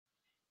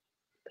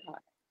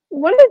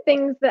one of the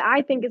things that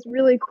I think is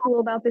really cool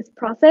about this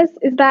process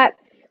is that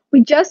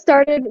we just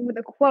started with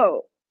a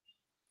quote.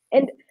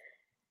 And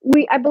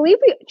I believe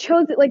we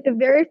chose it like the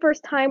very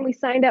first time we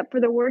signed up for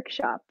the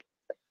workshop.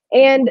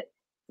 And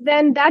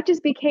then that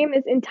just became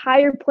this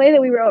entire play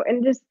that we wrote,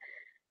 and just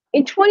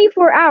in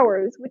 24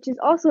 hours, which is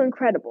also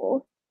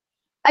incredible.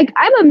 Like,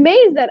 I'm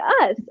amazed at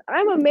us.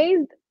 I'm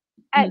amazed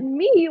at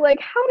me. Like,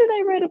 how did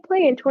I write a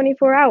play in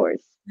 24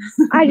 hours?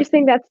 I just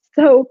think that's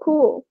so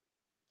cool.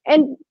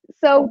 And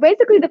so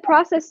basically the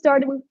process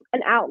started with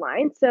an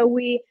outline. So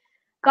we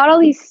got all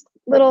these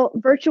little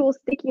virtual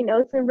sticky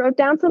notes and wrote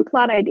down some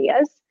plot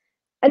ideas.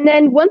 And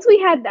then once we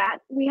had that,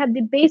 we had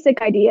the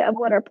basic idea of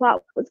what our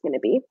plot was going to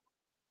be.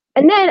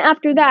 And then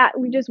after that,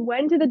 we just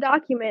went to the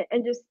document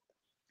and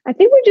I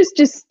think we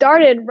just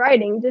started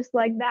writing just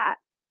like that.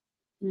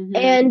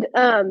 And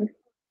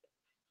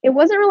it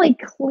wasn't really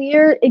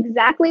clear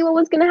exactly what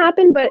was going to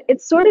happen, but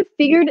it sort of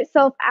figured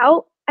itself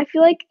out, I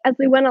feel like, as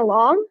we went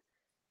along.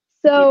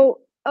 So,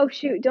 oh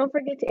shoot, don't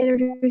forget to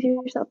introduce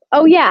yourself.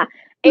 Oh yeah,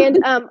 and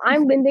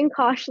I'm Lyndon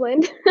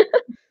Koshland.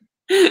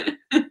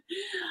 Hi,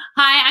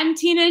 I'm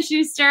Tina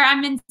Schuster.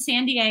 I'm in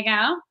San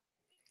Diego.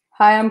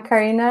 Hi, I'm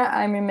Karina.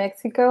 I'm in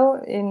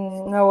Mexico, in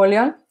Nuevo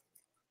León.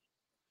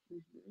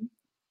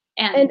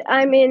 And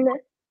I'm in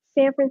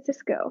San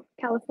Francisco,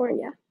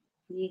 California.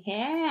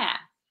 Yeah.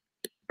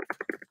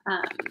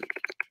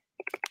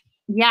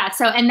 Yeah,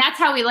 so, and that's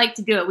how we like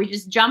to do it. We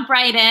just jump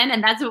right in,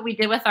 and that's what we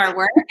did with our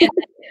work. And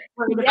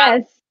we're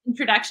yes.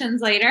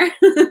 Introductions later.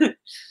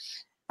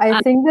 I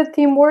think the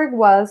teamwork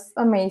was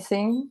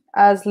amazing.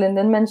 As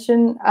Lyndon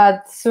mentioned, as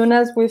soon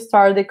as we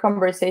started the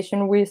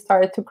conversation, we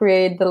started to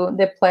create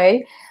the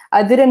play.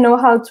 I didn't know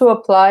how to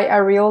apply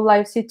a real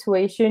life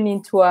situation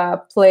into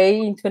a play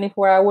in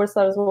 24 hours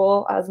as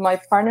well as my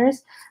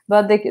partners,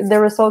 but the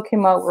result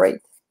came out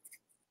great.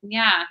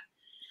 Yeah.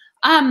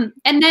 And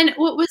then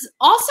what was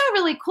also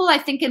really cool, I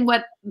think, and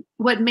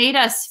what made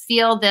us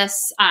feel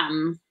this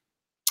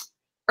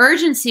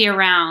urgency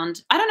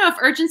around, I don't know if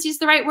urgency is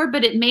the right word,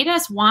 but it made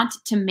us want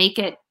to make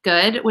it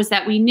good, was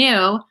that we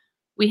knew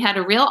we had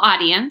a real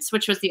audience,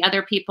 which was the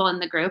other people in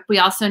the group. We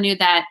also knew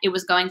that it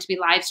was going to be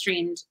live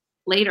streamed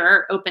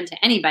later, open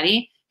to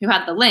anybody who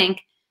had the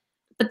link,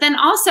 but then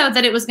also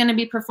that it was going to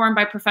be performed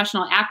by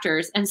professional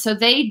actors. And so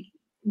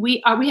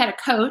we had a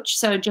coach.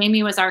 So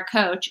Jamie was our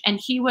coach, and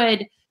he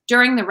would,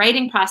 during the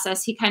writing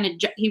process, he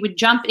would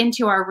jump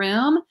into our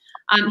room.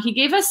 He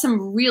gave us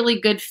some really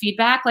good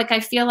feedback. Like,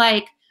 I feel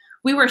like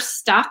we were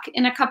stuck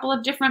in a couple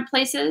of different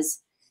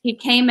places. He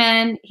came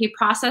in, he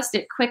processed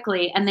it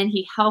quickly, and then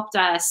he helped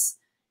us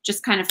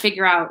just kind of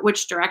figure out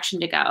which direction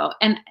to go.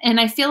 And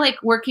I feel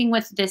like working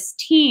with this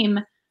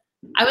team,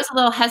 I was a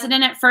little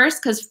hesitant at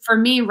first, because for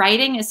me,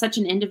 writing is such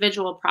an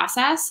individual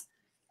process,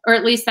 or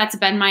at least that's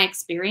been my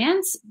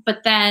experience.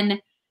 But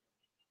then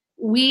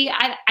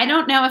I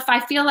don't know if I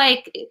feel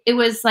like it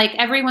was like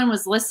everyone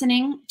was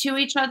listening to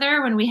each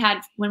other when we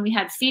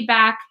had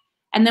feedback,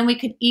 and then we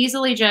could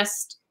easily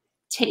just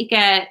take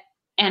it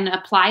and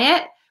apply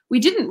it. We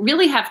didn't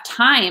really have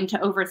time to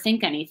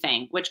overthink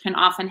anything, which can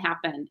often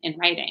happen in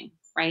writing,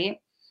 right?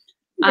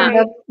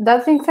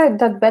 That things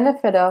that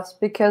benefit us,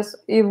 because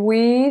if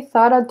we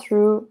thought it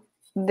through,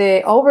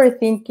 the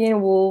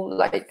overthinking will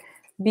like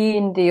be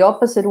in the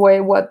opposite way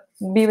what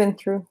we've been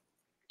through.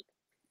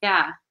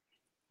 Yeah.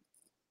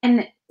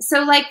 And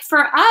so, like,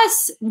 for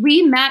us,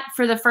 we met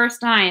for the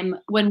first time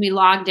when we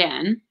logged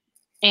in,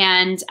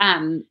 and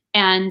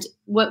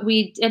what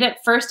we did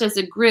at first as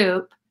a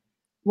group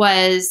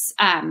was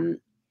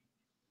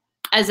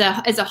as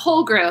a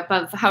whole group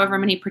of however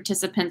many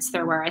participants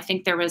there were. I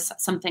think there was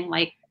something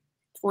like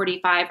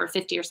 45 or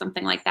 50 or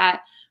something like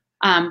that,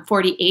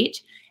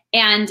 48.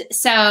 And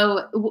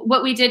so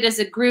what we did as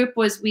a group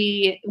was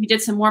we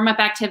did some warm-up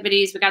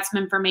activities, we got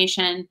some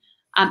information,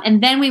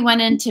 and then we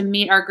went in to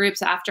meet our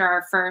groups after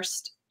our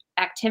first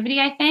activity,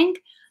 I think.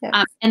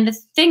 Yeah. And the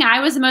thing I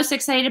was the most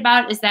excited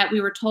about is that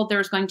we were told there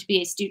was going to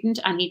be a student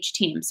on each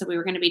team. So we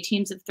were going to be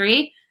teams of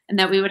 3, and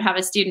that we would have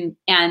a student.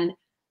 And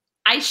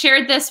I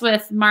shared this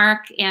with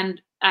Mark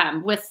and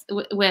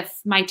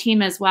with my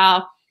team as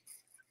well.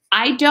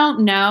 I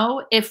don't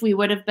know if we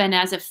would have been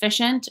as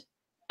efficient,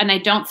 and I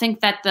don't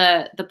think that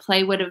the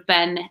play would have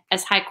been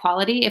as high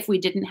quality if we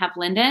didn't have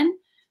Lyndon.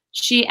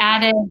 She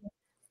added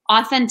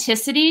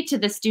authenticity to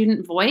the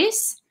student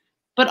voice,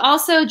 but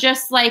also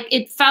just like,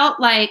 it felt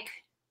like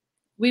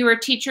we were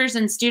teachers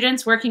and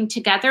students working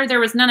together. There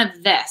was none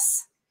of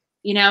this,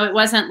 you know, it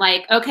wasn't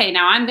like, okay,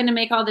 now I'm going to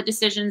make all the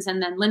decisions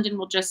and then Lyndon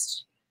will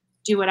just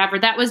do whatever.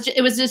 It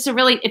was just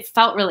it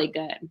felt really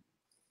good.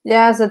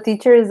 Yeah, as a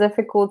teacher, it's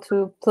difficult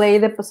to play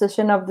the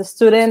position of the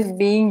student,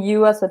 being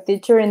you as a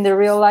teacher in the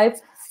real life.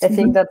 I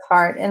think that's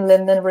hard, and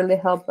Lyndon really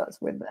helped us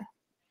with that.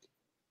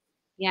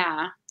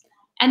 Yeah.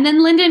 And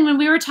then Lyndon, when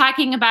we were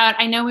talking about,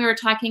 I know we were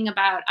talking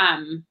about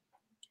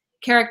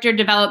character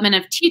development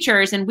of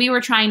teachers, and we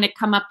were trying to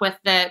come up with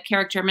the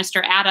character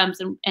Mr. Adams,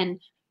 and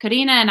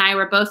Karina and I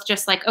were both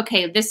just like,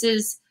 okay,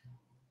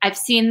 I've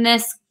seen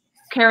this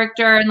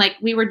character, and like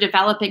we were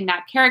developing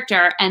that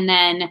character, and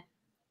then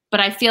but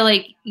I feel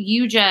like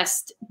you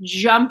just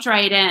jumped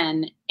right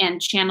in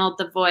and channeled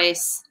the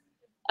voice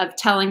of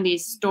telling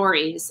these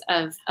stories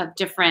of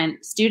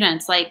different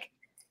students. Like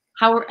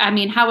how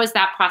was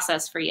that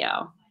process for you?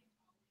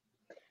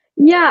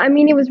 Yeah, I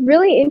mean, it was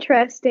really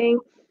interesting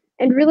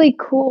and really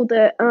cool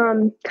to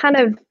kind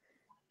of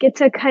get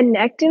to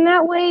connect in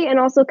that way, and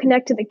also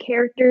connect to the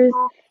characters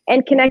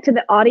and connect to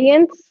the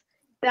audience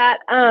that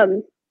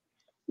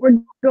we're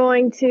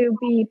going to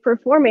be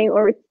performing,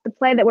 or the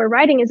play that we're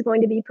writing is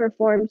going to be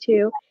performed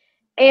to.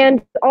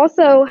 And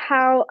also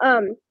how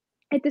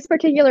at this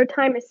particular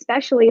time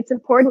especially, it's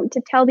important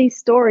to tell these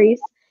stories.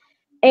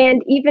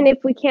 And even if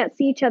we can't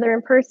see each other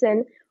in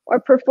person or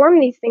perform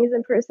these things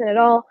in person at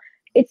all,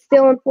 it's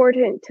still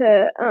important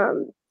to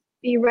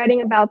be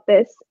writing about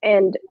this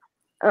and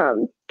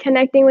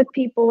connecting with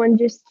people and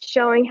just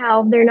showing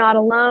how they're not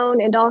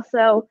alone, and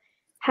also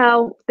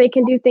how they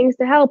can do things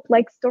to help,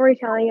 like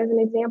storytelling as an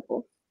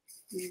example.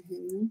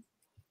 Mm-hmm.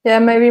 Yeah,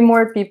 maybe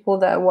more people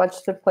that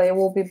watch the play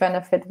will be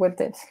benefit with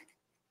this.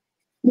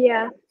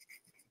 Yeah.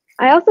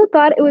 I also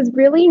thought it was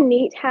really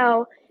neat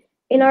how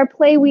in our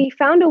play we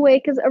found a way,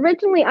 because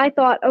originally I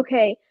thought,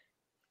 okay,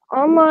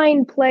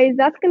 online plays,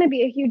 that's going to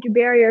be a huge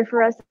barrier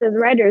for us as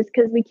writers,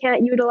 because we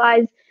can't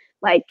utilize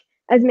like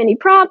as many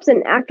props,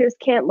 and actors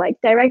can't like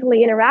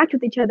directly interact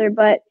with each other.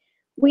 But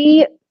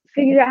we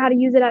figured out how to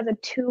use it as a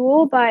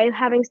tool by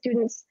having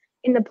students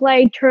in the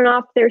play turn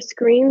off their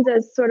screens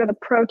as sort of a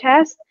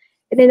protest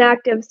and an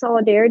act of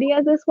solidarity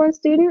as this one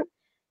student.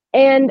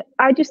 And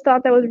I just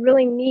thought that was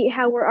really neat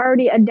how we're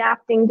already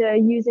adapting to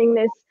using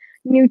this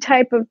new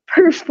type of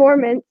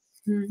performance.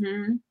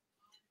 Mm-hmm.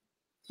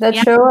 That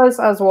shows us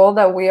as well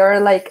that we are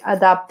like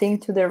adapting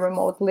to the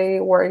remotely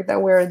work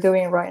that we're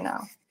doing right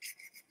now.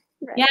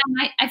 Right. Yeah,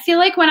 I feel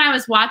like when I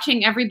was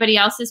watching everybody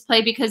else's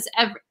play, because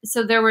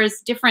so there was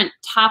different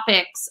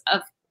topics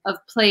of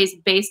plays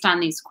based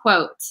on these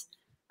quotes,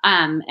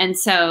 and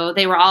so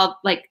they were all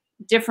like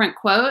different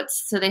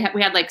quotes. So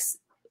we had like,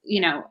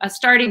 you know, a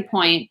starting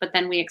point, but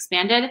then we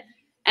expanded.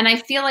 And I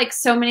feel like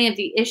so many of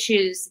the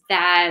issues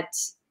that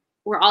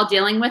we're all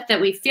dealing with, that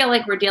we feel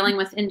like we're dealing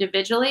with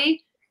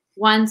individually,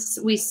 once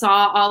we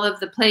saw all of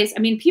the plays, I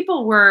mean,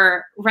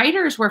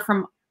 writers were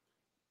from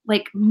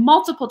like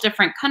multiple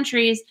different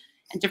countries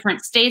and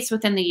different states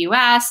within the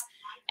US.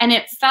 And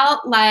it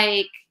felt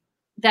like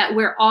that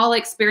we're all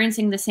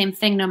experiencing the same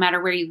thing no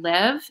matter where you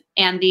live.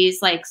 And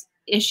these like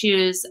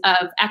issues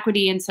of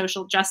equity and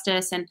social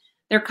justice, and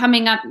they're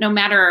coming up no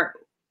matter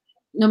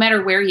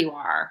where you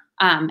are.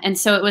 And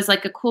so it was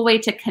like a cool way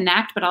to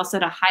connect, but also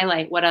to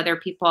highlight what other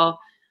people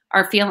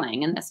are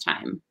feeling in this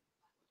time.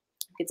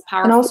 It's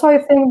powerful. And also, I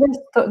think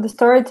the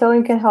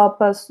storytelling can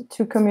help us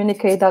to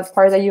communicate that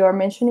part that you are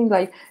mentioning.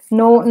 Like,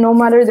 no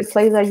matter the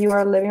place that you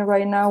are living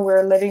right now,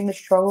 we're living the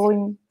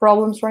struggling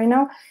problems right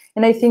now.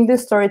 And I think the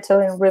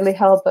storytelling really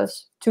help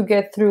us to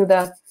get through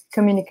that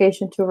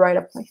communication to write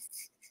a play.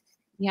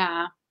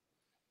 Yeah,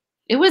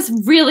 it was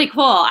really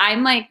cool.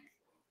 I'm like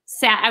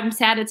sad. I'm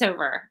sad it's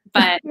over,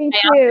 but Me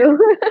too.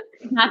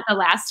 not the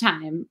last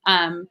time.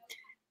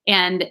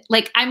 And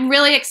like, I'm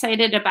really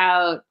excited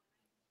about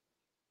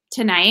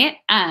tonight,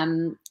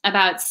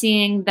 about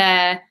seeing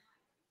the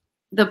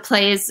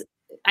plays.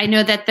 I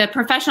know that the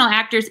professional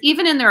actors,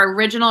 even in their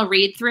original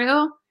read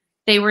through,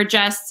 they were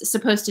just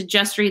supposed to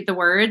just read the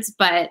words,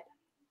 but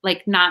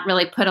like not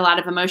really put a lot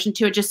of emotion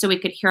to it, just so we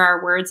could hear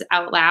our words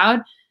out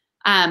loud.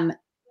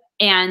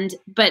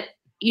 But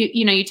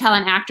you tell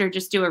an actor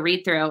just do a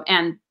read through,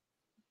 and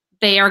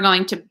they are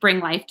going to bring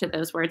life to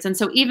those words. And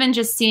so even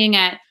just seeing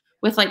it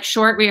with like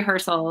short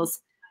rehearsals,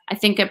 I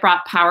think it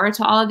brought power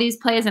to all of these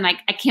plays. And I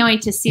can't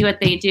wait to see what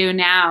they do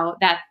now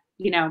that,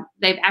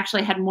 they've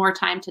actually had more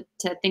time to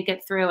think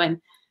it through and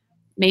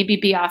maybe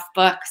be off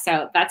book.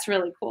 So that's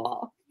really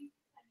cool.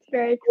 It's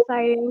very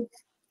exciting.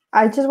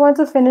 I just want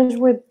to finish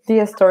with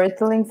the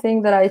storytelling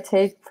thing that I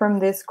take from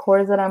this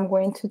course that I'm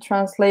going to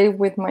translate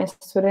with my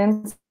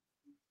students.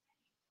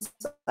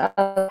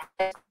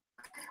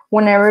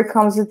 Whenever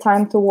comes the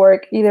time to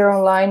work either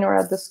online or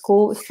at the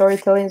school,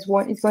 storytelling is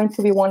going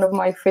to be one of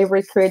my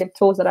favorite creative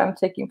tools that I'm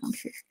taking from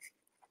here.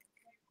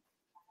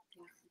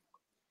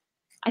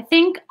 I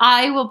think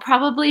I will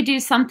probably do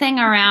something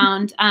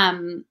around,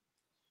 for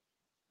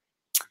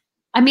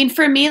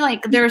me,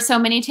 like there are so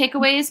many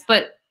takeaways,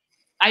 but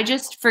I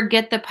just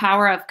forget the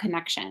power of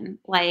connection,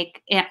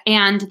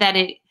 and that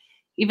it,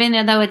 even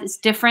though it's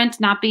different,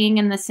 not being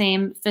in the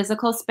same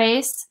physical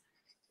space,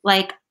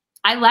 like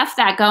I left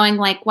that going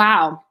like,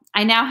 wow,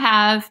 I now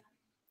have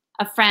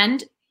a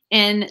friend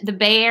in the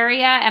Bay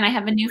Area and I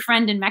have a new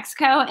friend in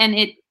Mexico. And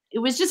it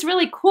was just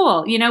really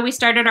cool. We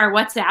started our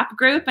WhatsApp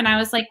group and I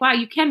was like, wow,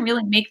 you can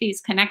really make these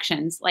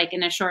connections like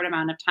in a short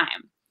amount of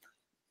time.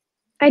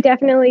 I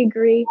definitely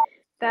agree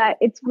that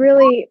it's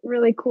really,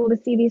 really cool to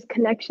see these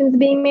connections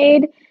being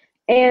made,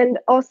 and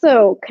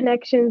also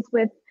connections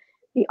with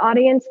the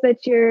audience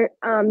that you're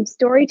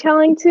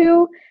storytelling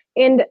to,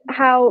 and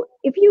how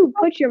if you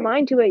put your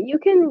mind to it, you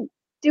can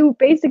do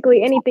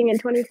basically anything in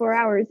 24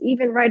 hours,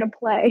 even write a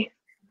play.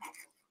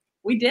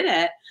 We did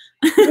it.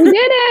 We did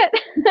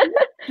it.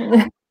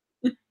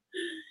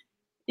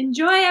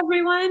 Enjoy,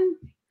 everyone.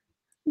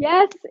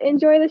 Yes,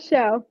 enjoy the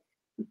show.